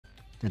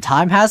The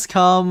time has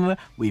come.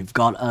 We've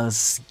got a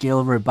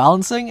skill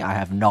rebalancing. I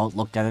have not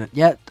looked at it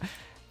yet,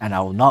 and I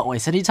will not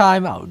waste any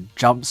time. I'll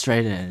jump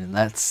straight in.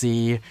 Let's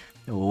see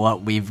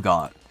what we've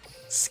got.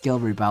 Skill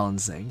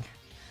rebalancing.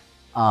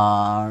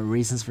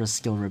 Reasons for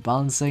skill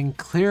rebalancing.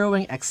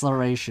 Clearing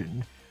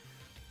acceleration.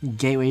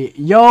 Gateway.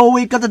 Yo,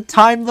 we got the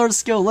Time Lord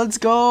skill. Let's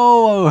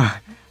go.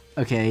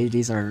 Okay,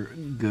 these are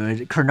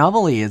good.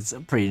 Chronomaly is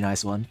a pretty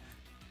nice one.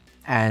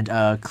 And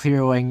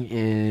clearing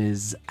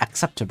is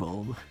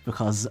acceptable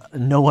because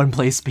no one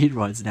plays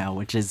speedroids now,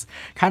 which is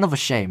kind of a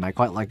shame. I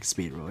quite like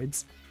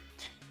speedroids.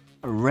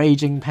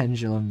 Raging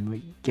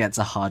Pendulum gets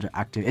a harder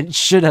active. It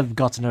should have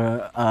gotten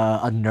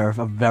a nerf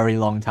a very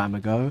long time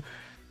ago.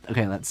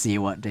 Okay, let's see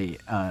what they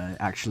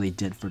actually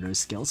did for those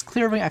skills.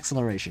 Clearing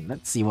acceleration.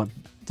 Let's see what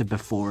the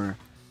before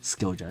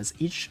skill does.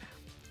 Each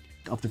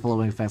of the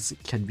following effects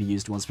can be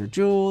used once per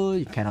duel.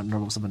 You cannot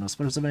normal summon or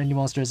special summon any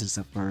monsters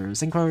except for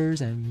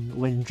synchros and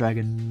wind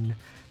dragon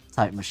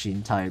type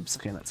machine types.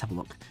 Okay, let's have a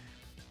look.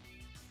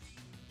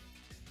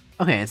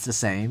 Okay, it's the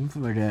same for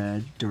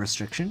the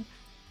restriction.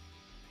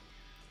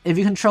 If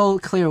you control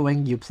Clear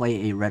Wing, you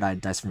play a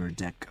red-eyed dice from your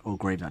deck or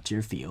graveyard to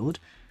your field.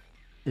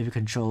 If you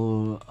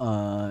control,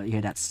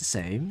 yeah, that's the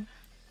same.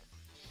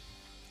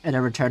 And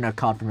then return a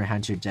card from your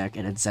hand to your deck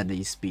and then send a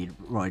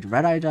Speedroid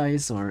red-eye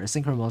dice or a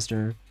synchro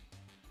monster.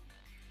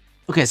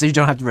 Okay, so you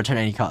don't have to return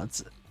any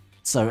cards.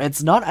 So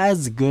it's not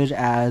as good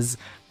as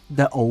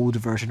the old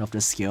version of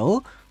the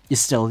skill. You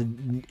still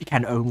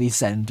can only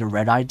send the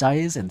red-eye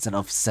dice instead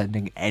of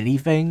sending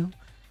anything.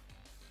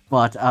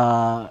 But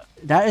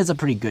that is a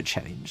pretty good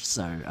change.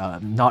 So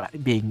not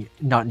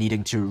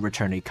needing to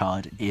return a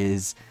card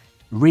is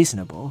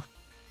reasonable.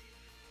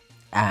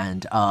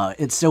 And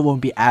it still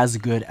won't be as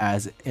good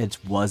as it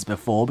was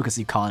before because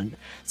you can't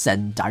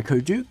send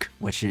Daiko Duke,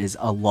 which is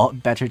a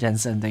lot better than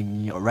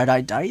sending your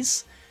red-eye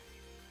dice.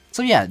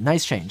 So yeah,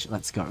 nice change.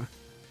 Let's go.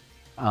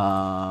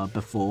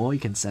 Before, you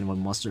can send one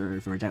monster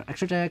for a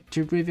extra deck to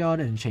your graveyard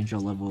and change your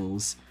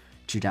levels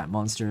to that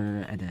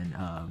monster. And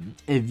then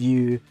if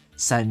you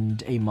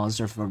send a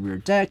monster from your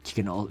deck,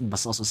 you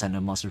must also send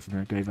a monster from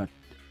your graveyard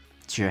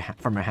to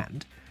from your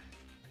hand.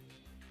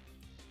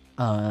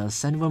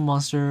 Send one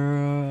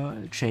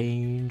monster,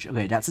 change.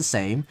 Okay, that's the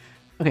same.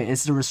 Okay,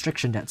 it's the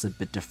restriction that's a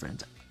bit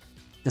different.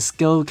 The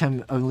skill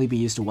can only be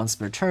used once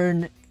per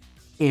turn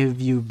if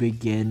you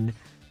begin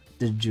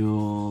the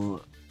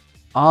duel.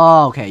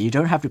 Oh, okay, you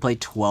don't have to play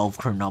 12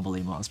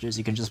 Chronomaly monsters.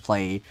 You can just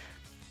play.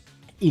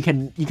 You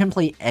can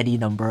play any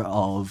number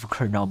of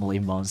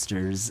Chronomaly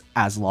monsters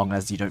as long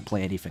as you don't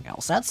play anything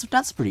else.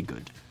 That's pretty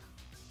good.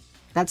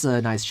 That's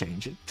a nice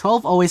change.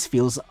 12 always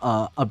feels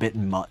a bit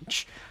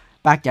much.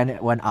 Back then,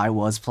 when I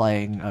was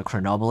playing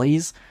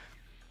Chronomalys,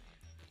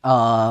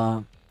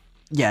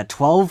 yeah,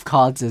 12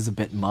 cards is a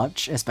bit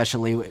much,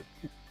 especially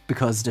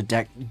because the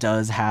deck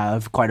does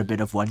have quite a bit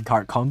of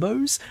one-card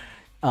combos.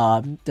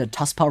 The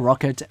Tuspa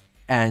Rocket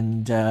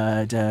and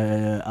the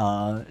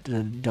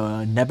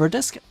Neber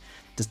Disc,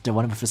 the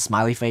one with the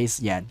smiley face,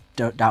 yeah,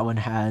 that one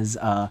has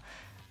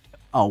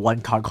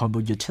one-card combo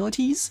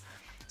utilities.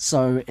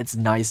 So it's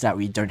nice that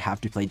we don't have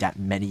to play that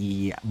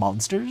many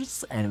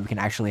monsters, and we can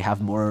actually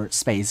have more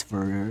space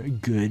for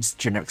good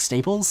generic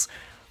staples,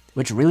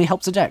 which really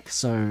helps the deck.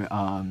 So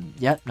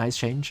yeah, nice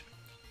change.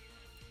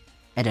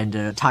 And then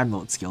the Time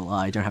Lord skill,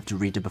 I don't have to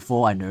read it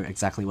before, I know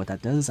exactly what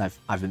that does.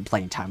 I've been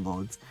playing Time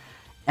Lords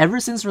ever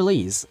since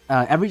release.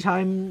 Every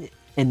time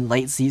in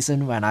late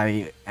season when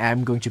I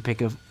am going to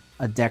pick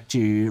a deck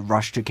to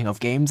rush to King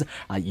of Games,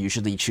 I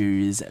usually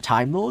choose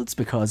Time Lords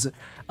because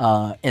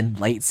in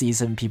late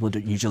season people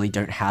usually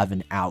don't have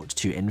an out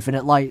to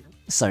Infinite Light,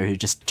 so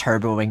just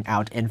turboing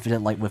out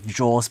Infinite Light with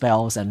draw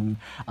spells and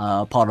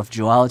Pot of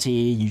Duality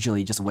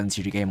usually just wins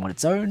you the game on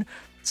its own.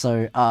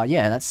 So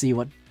yeah, let's see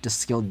what the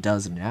skill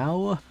does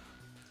now.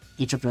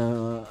 Each of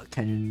the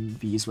can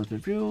be used with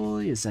review.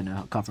 You send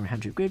a card from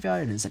hand to your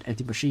graveyard and then send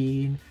empty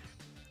machine.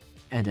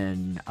 And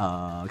then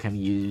can be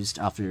used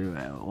after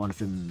one of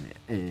them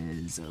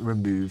is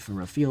removed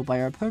from a field by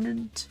your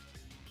opponent.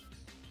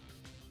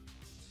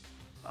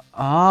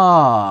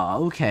 Ah,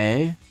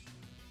 okay.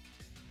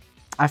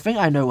 I think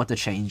I know what the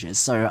change is.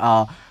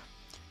 So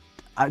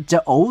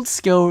the old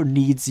skill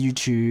needs you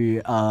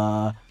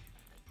to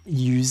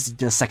use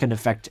the second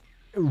effect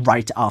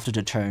right after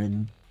the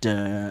turn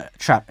the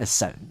trap is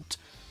sent.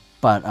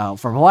 But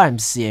from what I'm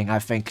seeing, I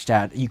think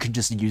that you can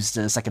just use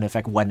the second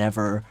effect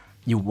whenever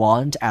you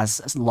want,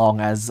 as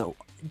long as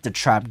the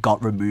trap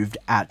got removed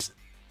at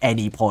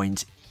any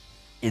point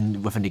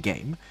within the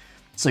game.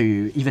 So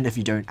even if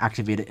you don't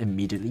activate it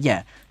immediately,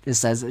 yeah, it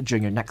says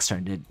during your next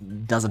turn.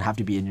 It doesn't have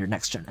to be in your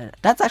next turn.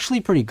 That's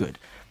actually pretty good.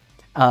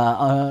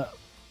 A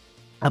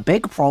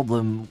big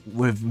problem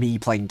with me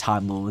playing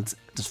Time Lords,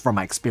 just from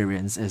my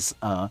experience, is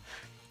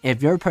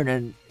if your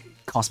opponent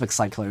Cosmic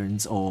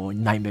Cyclones or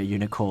Nightmare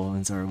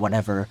Unicorns or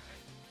whatever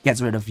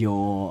gets rid of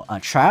your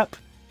trap,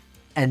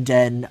 and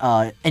then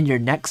in your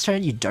next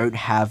turn you don't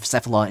have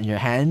Cephalon in your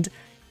hand,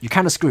 you're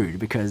kind of screwed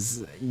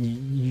because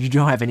you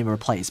don't have any more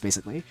plays,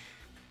 basically.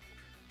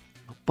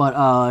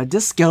 But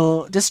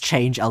this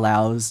change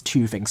allows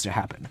two things to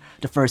happen.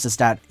 The first is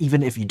that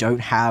even if you don't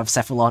have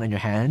Cephalon in your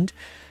hand,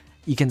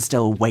 you can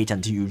still wait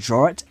until you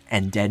draw it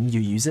and then you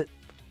use it.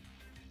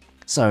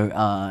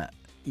 So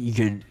you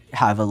could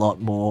have a lot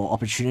more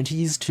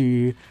opportunities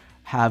to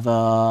have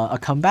a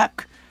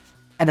comeback.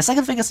 And the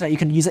second thing is that you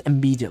can use it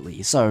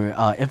immediately. So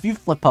if you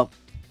flip up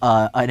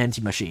an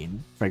empty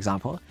machine, for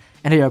example,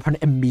 and your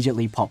opponent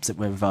immediately pops it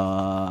with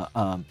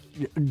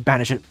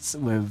banish it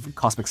with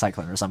Cosmic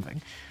Cyclone or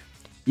something,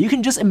 you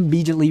can just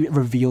immediately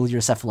reveal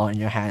your Cephalon in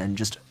your hand and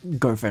just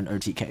go for an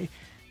OTK.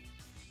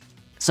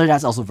 So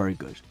that's also very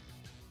good.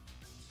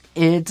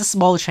 It's a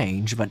small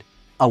change, but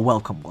a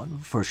welcome one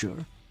for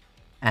sure.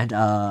 And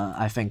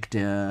I think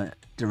the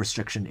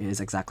restriction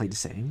is exactly the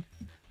same,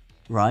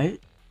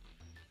 right?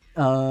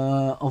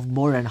 Of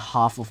more than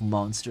half of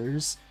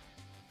monsters,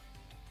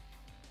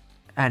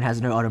 and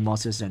has no other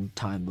monsters than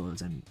time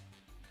modes, and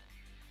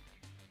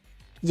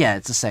yeah,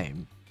 it's the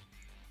same.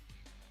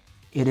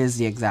 It is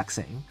the exact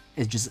same.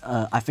 It's just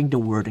I think the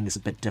wording is a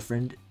bit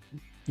different,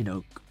 you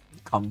know,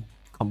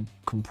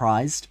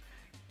 comprised,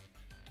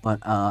 but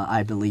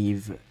I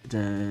believe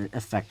the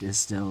effect is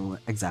still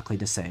exactly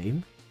the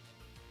same.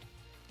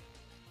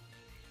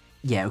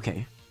 Yeah,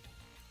 okay.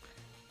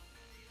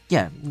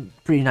 Yeah,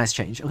 pretty nice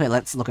change. Okay,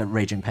 let's look at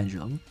Raging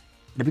Pendulum.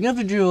 At the beginning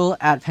of the duel,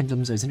 add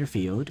Pendulum Zones in your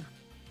field.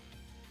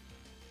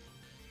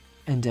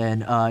 And then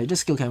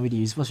this skill can be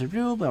used once per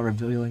duel by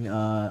revealing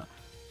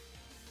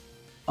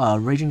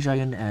Raging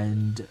Dragon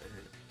and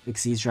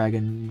Xyz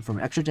Dragon from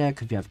an extra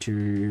deck if you have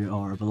two,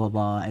 or blah blah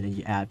blah, and then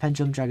you add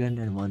Pendulum Dragon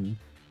and one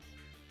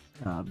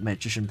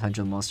Magician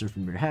Pendulum monster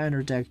from your hand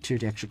or deck to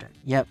the extra deck.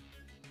 Yep.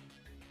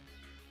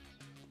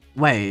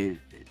 Wait,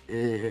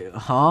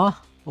 huh?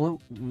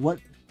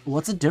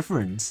 What's the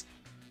difference?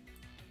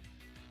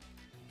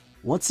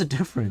 What's the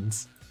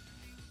difference?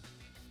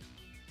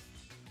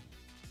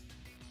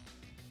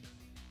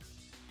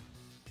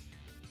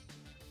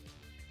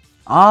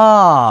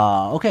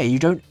 Ah, okay, you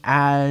don't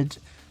add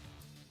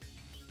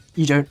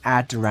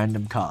the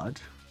random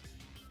card.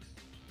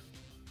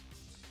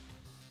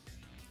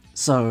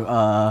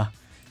 So,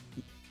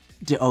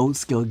 the old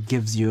skill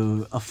gives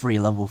you a free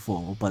level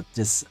 4, but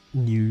this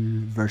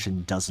new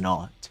version does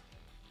not.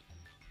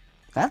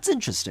 That's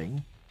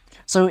interesting.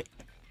 So,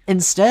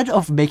 instead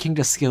of making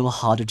the skill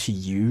harder to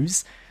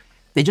use,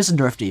 they just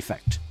nerfed the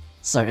effect.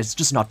 So it's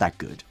just not that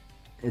good.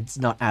 It's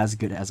not as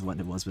good as what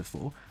it was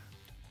before.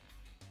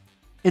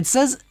 It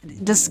says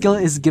this skill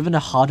is given a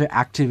harder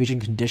activation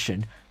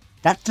condition.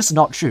 That's just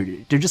not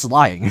true. They're just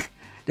lying.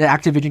 The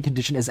activation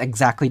condition is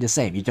exactly the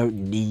same. You don't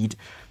need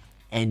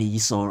any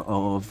sort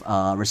of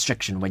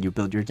restriction when you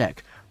build your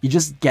deck. You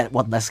just get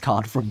one less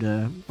card from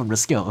the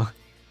skill.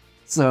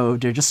 So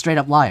they're just straight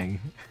up lying,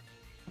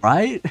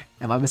 right?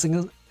 Am I missing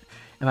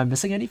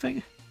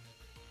anything?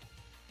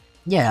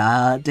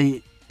 Yeah,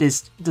 the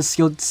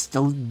skill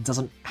still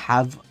doesn't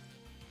have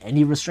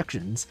any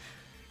restrictions.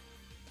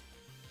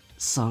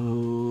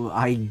 So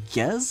I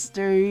guess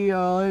they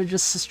are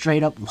just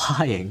straight up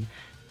lying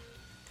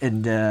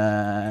in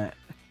the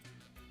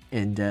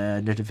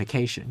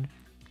notification.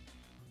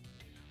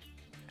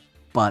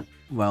 But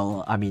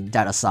well, I mean,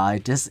 that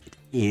aside, this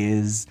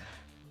is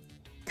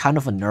kind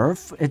of a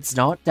nerf. It's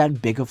not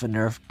that big of a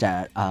nerf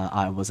that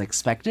I was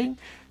expecting,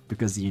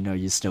 because you know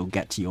you still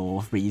get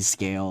your free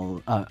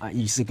scale,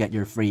 you still get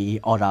your free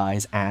Odd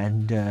Eyes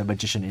and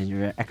Magician in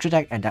your extra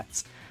deck, and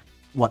that's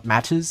what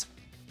matters.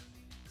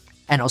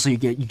 And also you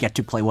get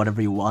to play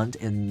whatever you want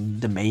in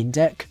the main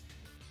deck,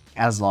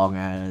 as long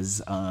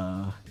as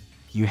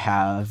you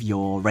have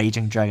your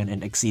Raging Dragon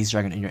and Xyz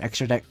Dragon in your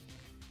extra deck.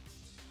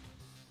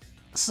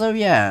 So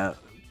yeah,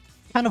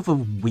 kind of a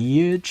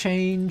weird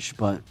change,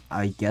 but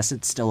I guess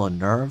it's still a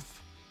nerf.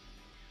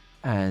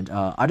 And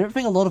I don't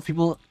think a lot of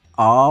people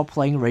are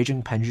playing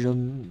Raging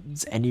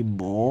Pendulums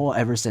anymore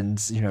ever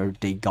since, you know,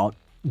 they got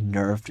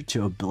nerfed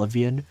to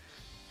Oblivion.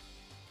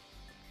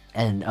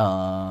 And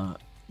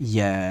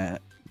yeah,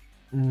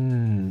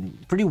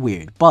 pretty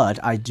weird. But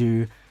I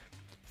do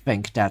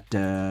think that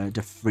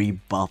the free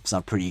buffs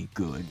are pretty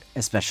good,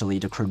 especially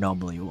the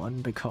Chronomaly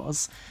one,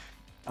 because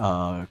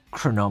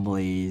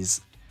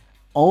Chronomaly's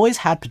always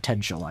had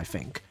potential. I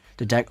think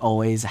the deck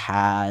always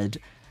had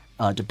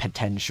the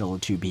potential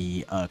to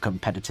be a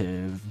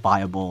competitive,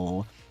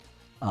 viable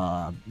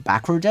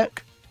back row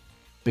deck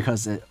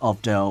because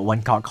of the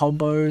one-card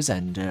combos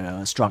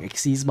and strong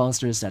Xyz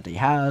monsters that they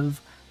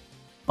have,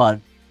 but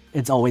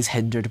it's always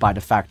hindered by the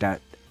fact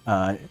that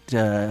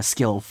the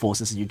skill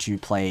forces you to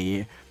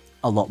play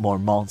a lot more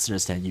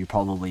monsters than you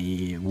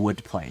probably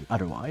would play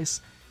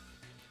otherwise.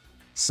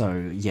 So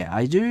yeah,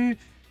 I do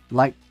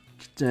like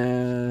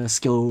the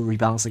skill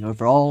rebalancing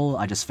overall.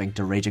 I just think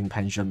the Raging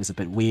Pendulum is a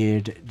bit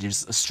weird,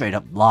 just straight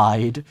up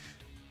lied.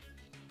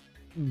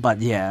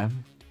 But yeah,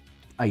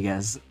 I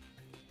guess.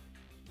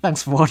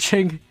 Thanks for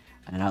watching,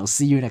 and I'll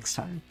see you next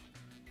time.